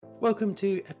Welcome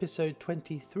to episode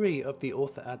 23 of the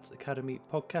Author Ads Academy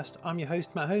podcast. I'm your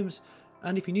host, Matt Holmes,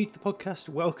 and if you're new to the podcast,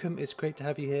 welcome. It's great to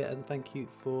have you here, and thank you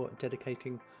for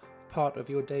dedicating part of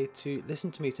your day to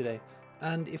listen to me today.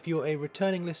 And if you're a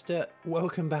returning listener,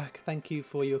 welcome back. Thank you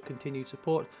for your continued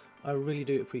support. I really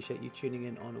do appreciate you tuning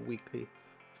in on a weekly,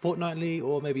 fortnightly,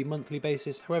 or maybe monthly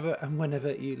basis, however and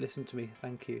whenever you listen to me.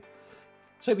 Thank you.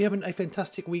 So we're having a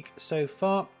fantastic week so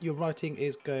far. Your writing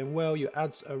is going well, your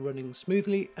ads are running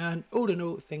smoothly, and all in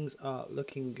all, things are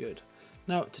looking good.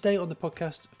 Now, today on the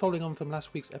podcast, following on from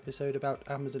last week's episode about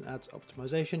Amazon ads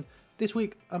optimization, this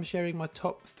week I'm sharing my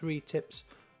top 3 tips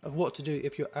of what to do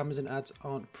if your Amazon ads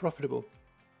aren't profitable.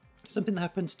 Something that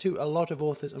happens to a lot of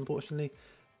authors, unfortunately,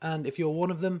 and if you're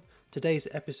one of them, today's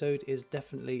episode is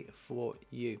definitely for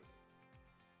you.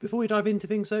 Before we dive into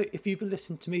things though, if you've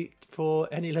listened to me for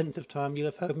any length of time, you'll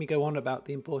have heard me go on about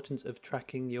the importance of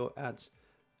tracking your ads.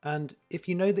 And if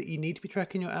you know that you need to be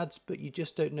tracking your ads, but you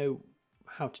just don't know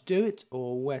how to do it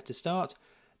or where to start,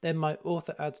 then my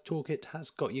Author Ads Toolkit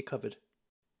has got you covered.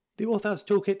 The Author Ads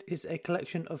Toolkit is a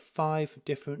collection of 5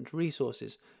 different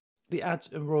resources. The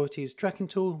Ads and Royalties Tracking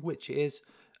Tool, which is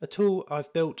a tool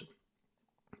I've built,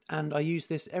 and I use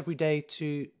this every day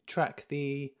to track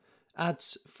the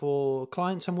ads for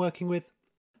clients I'm working with,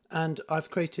 and I've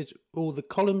created all the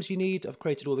columns you need, I've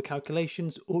created all the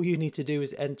calculations. All you need to do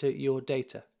is enter your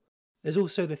data. There's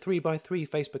also the 3x3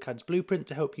 Facebook ads blueprint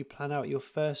to help you plan out your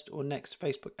first or next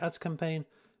Facebook ads campaign.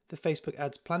 The Facebook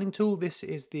ads planning tool, this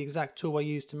is the exact tool I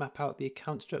use to map out the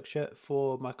account structure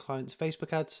for my clients'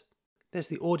 Facebook ads. There's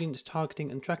the audience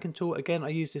targeting and tracking tool. Again, I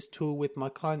use this tool with my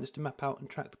clients to map out and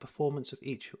track the performance of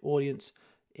each audience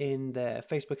in their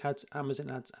Facebook ads, Amazon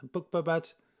ads, and BookBub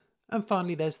ads. And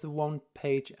finally, there's the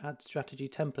one-page ad strategy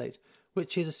template,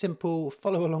 which is a simple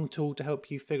follow-along tool to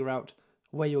help you figure out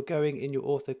where you're going in your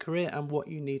author career and what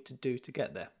you need to do to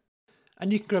get there.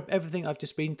 And you can grab everything I've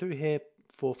just been through here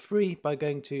for free by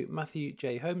going to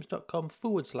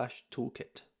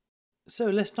matthewjholmes.com/toolkit. So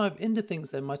let's dive into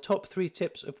things then. My top 3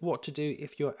 tips of what to do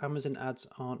if your Amazon ads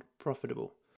aren't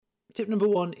profitable. Tip number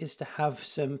 1 is to have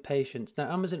some patience.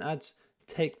 Now, Amazon ads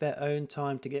take their own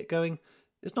time to get going.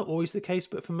 It's not always the case,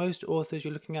 but for most authors,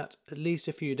 you're looking at least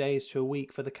a few days to a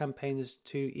week for the campaigns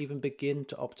to even begin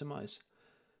to optimize.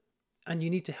 And you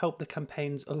need to help the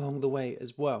campaigns along the way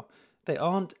as well. They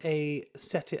aren't a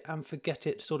set it and forget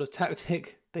it sort of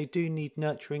tactic. They do need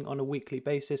nurturing on a weekly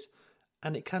basis,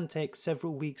 and it can take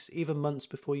several weeks, even months,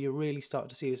 before you really start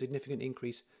to see a significant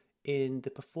increase in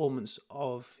the performance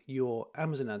of your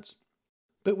Amazon ads.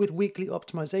 But with weekly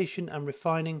optimization and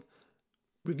refining,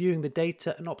 reviewing the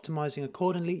data and optimizing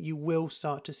accordingly, you will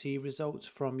start to see results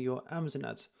from your Amazon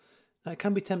ads. Now, it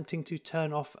can be tempting to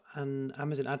turn off an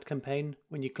Amazon ad campaign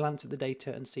when you glance at the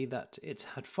data and see that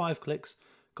it's had 5 clicks,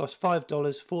 cost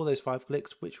 $5 for those 5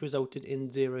 clicks, which resulted in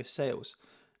 0 sales.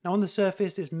 Now, on the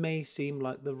surface, this may seem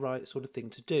like the right sort of thing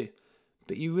to do,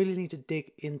 but you really need to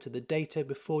dig into the data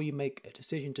before you make a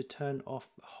decision to turn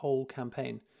off a whole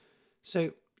campaign.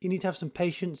 So you need to have some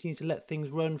patience. You need to let things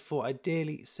run for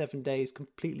ideally 7 days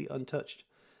completely untouched.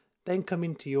 Then come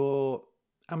into your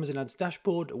Amazon ads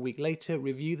dashboard a week later,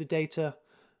 review the data,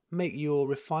 make your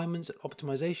refinements and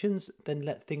optimizations, then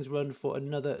let things run for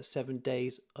another 7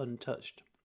 days untouched.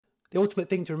 The ultimate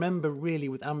thing to remember really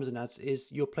with Amazon ads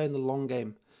is you're playing the long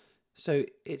game. So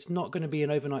it's not going to be an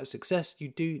overnight success. You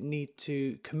do need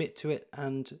to commit to it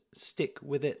and stick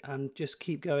with it and just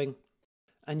keep going,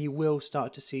 and you will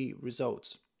start to see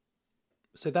results.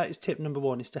 So that is tip number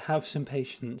 1, is to have some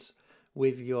patience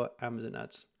with your Amazon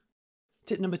ads.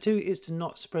 Tip number 2 is to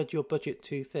not spread your budget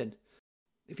too thin.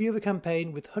 If you have a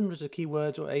campaign with hundreds of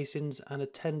keywords or ASINs and a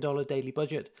 $10 daily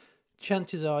budget,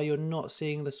 chances are you're not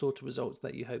seeing the sort of results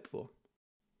that you hope for.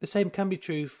 The same can be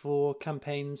true for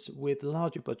campaigns with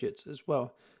larger budgets as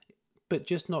well, but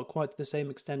just not quite to the same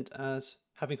extent as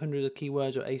having hundreds of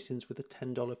keywords or ASINs with a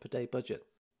 $10 per day budget.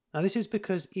 Now, this is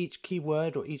because each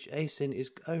keyword or each ASIN is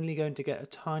only going to get a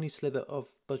tiny slither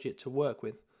of budget to work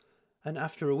with. And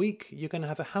after a week, you're going to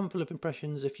have a handful of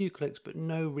impressions, a few clicks, but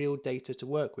no real data to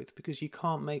work with because you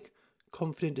can't make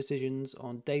confident decisions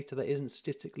on data that isn't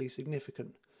statistically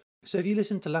significant. So if you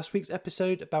listened to last week's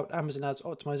episode about Amazon ads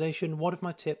optimization, one of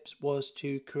my tips was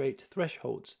to create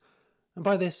thresholds. And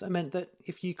by this, I meant that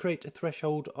if you create a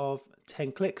threshold of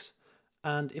 10 clicks,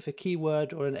 and if a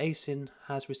keyword or an ASIN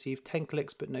has received 10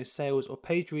 clicks but no sales or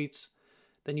page reads,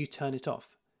 then you turn it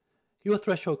off. Your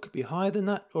threshold could be higher than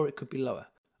that, or it could be lower.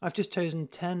 I've just chosen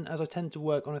 10 as I tend to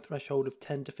work on a threshold of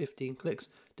 10 to 15 clicks,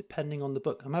 depending on the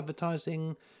book I'm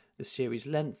advertising, the series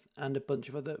length, and a bunch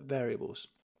of other variables.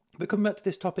 But coming back to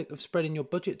this topic of spreading your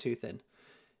budget too thin,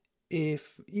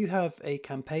 If you have a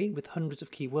campaign with hundreds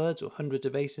of keywords or hundreds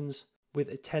of ASINs with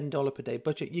a $10 per day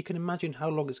budget, you can imagine how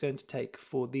long it's going to take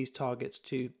for these targets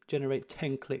to generate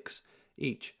 10 clicks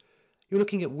each. You're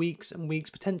looking at weeks and weeks,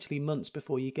 potentially months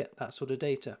before you get that sort of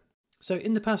data. So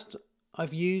in the past,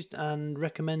 I've used and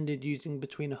recommended using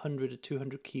between 100 to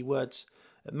 200 keywords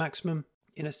at maximum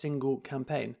in a single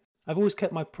campaign. I've always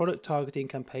kept my product targeting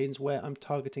campaigns where I'm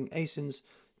targeting ASINs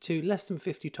to less than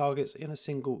 50 targets in a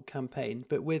single campaign.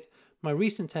 But with my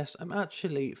recent tests, I'm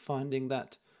actually finding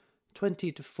that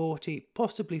 20 to 40,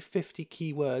 possibly 50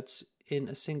 keywords in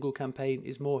a single campaign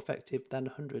is more effective than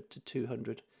 100 to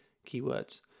 200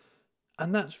 keywords.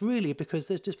 And that's really because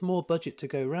there's just more budget to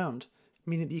go around,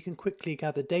 meaning that you can quickly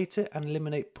gather data and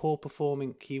eliminate poor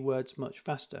performing keywords much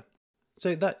faster.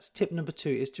 So that's tip number 2,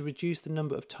 is to reduce the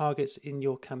number of targets in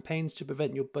your campaigns to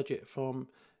prevent your budget from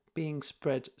being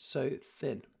spread so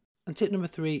thin. And tip number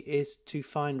 3 is to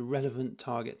find relevant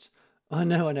targets. I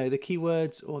know, the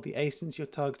keywords or the ASINs you're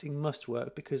targeting must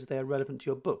work because they are relevant to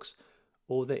your books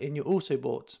or they're in your auto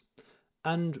boards.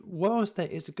 And whilst there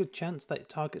is a good chance that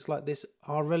targets like this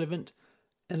are relevant,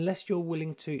 unless you're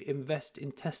willing to invest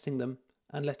in testing them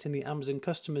and letting the Amazon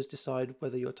customers decide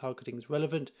whether your targeting is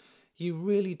relevant, you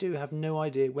really do have no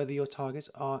idea whether your targets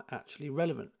are actually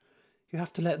relevant. You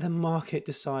have to let the market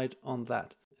decide on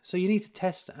that. So you need to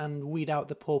test and weed out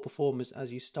the poor performers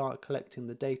as you start collecting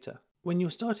the data. When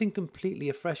you're starting completely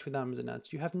afresh with Amazon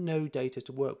ads, you have no data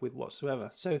to work with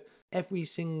whatsoever. So every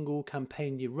single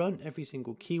campaign you run, every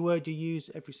single keyword you use,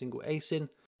 every single ASIN,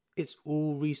 it's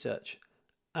all research.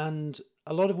 And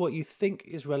a lot of what you think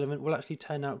is relevant will actually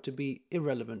turn out to be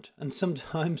irrelevant. And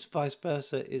sometimes vice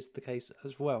versa is the case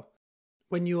as well.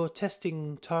 When you're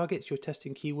testing targets, you're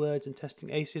testing keywords and testing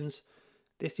ASINs,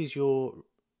 this is your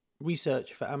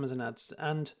research for Amazon ads.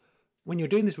 And when you're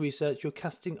doing this research, you're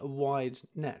casting a wide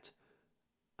net.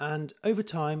 And over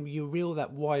time, you reel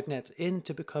that wide net in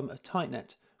to become a tight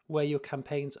net where your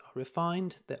campaigns are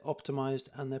refined, they're optimized,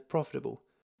 and they're profitable.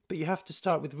 But you have to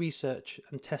start with research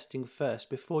and testing first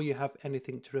before you have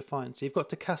anything to refine. So you've got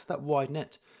to cast that wide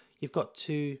net. You've got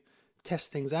to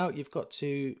test things out. You've got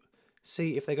to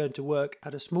see if they're going to work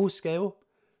at a small scale.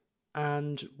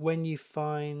 And when you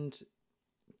find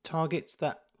targets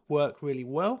that work really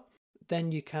well,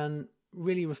 then you can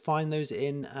really refine those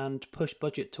in and push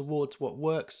budget towards what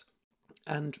works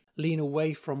and lean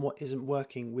away from what isn't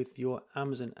working with your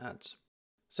Amazon ads.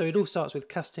 So it all starts with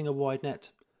casting a wide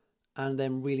net and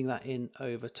then reeling that in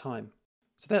over time.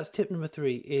 So that's tip number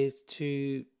 3, is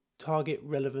to target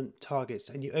relevant targets,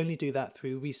 and you only do that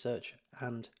through research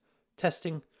and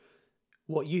testing.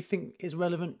 What you think is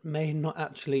relevant may not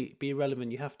actually be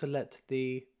relevant. You have to let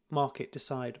the market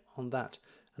decide on that,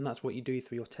 and that's what you do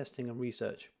through your testing and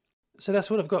research. So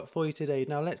that's what I've got for you today.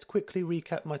 Now let's quickly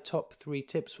recap my top 3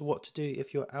 tips for what to do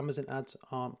if your Amazon ads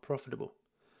aren't profitable.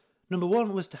 Number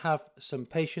 1 was to have some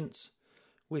patience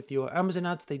with your Amazon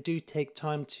ads. They do take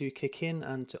time to kick in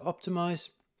and to optimize.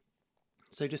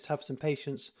 So just have some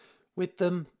patience with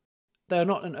them. They're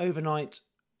not an overnight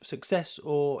success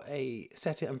or a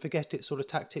set it and forget it sort of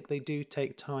tactic. They do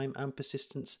take time and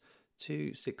persistence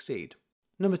to succeed.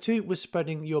 Number 2 was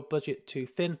spreading your budget too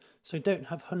thin. So don't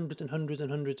have hundreds and hundreds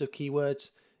and hundreds of keywords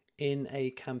in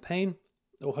a campaign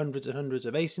or hundreds and hundreds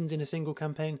of ASINs in a single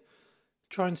campaign.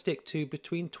 Try and stick to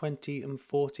between 20 and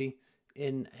 40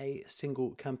 in a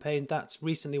single campaign. That's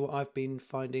recently what I've been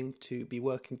finding to be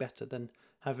working better than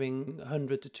having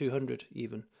 100 to 200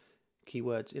 even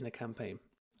keywords in a campaign.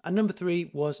 And number 3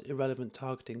 was irrelevant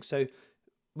targeting. So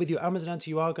with your Amazon ads,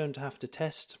 you are going to have to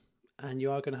test and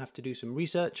you are going to have to do some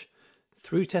research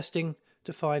through testing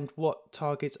to find what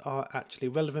targets are actually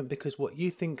relevant, because what you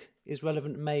think is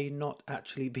relevant may not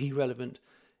actually be relevant.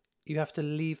 You have to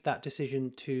leave that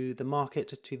decision to the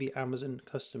market, to the Amazon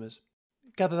customers.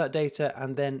 Gather that data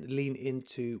and then lean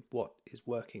into what is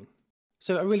working.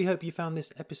 So I really hope you found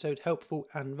this episode helpful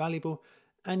and valuable,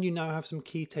 and you now have some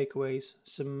key takeaways,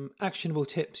 some actionable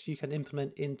tips you can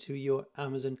implement into your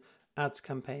Amazon ads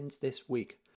campaigns this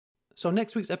week. So on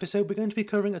next week's episode, we're going to be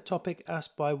covering a topic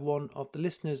asked by one of the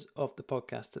listeners of the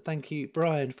podcast. Thank you,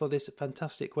 Brian, for this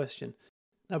fantastic question.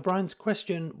 Now, Brian's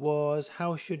question was,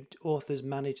 how should authors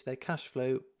manage their cash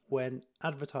flow when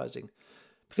advertising?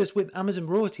 Because with Amazon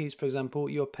royalties, for example,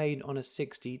 you're paid on a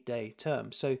 60-day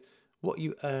term. So what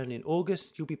you earn in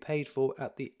August, you'll be paid for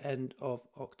at the end of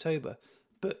October.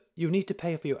 But you'll need to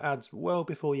pay for your ads well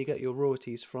before you get your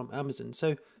royalties from Amazon.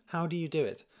 So how do you do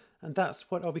it? And that's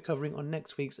what I'll be covering on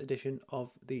next week's edition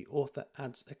of the Author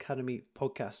Ads Academy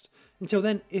podcast. Until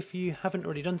then, if you haven't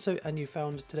already done so and you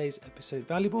found today's episode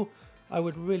valuable, I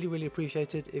would really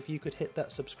appreciate it if you could hit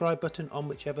that subscribe button on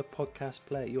whichever podcast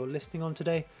player you're listening on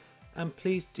today. And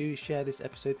please do share this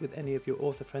episode with any of your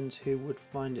author friends who would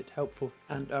find it helpful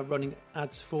and are running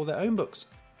ads for their own books.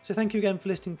 So thank you again for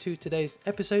listening to today's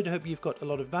episode. I hope you've got a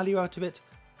lot of value out of it.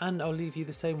 And I'll leave you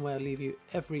the same way I leave you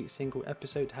every single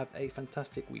episode. Have a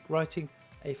fantastic week writing,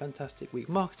 a fantastic week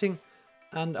marketing,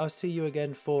 and I'll see you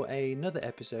again for another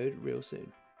episode real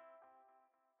soon.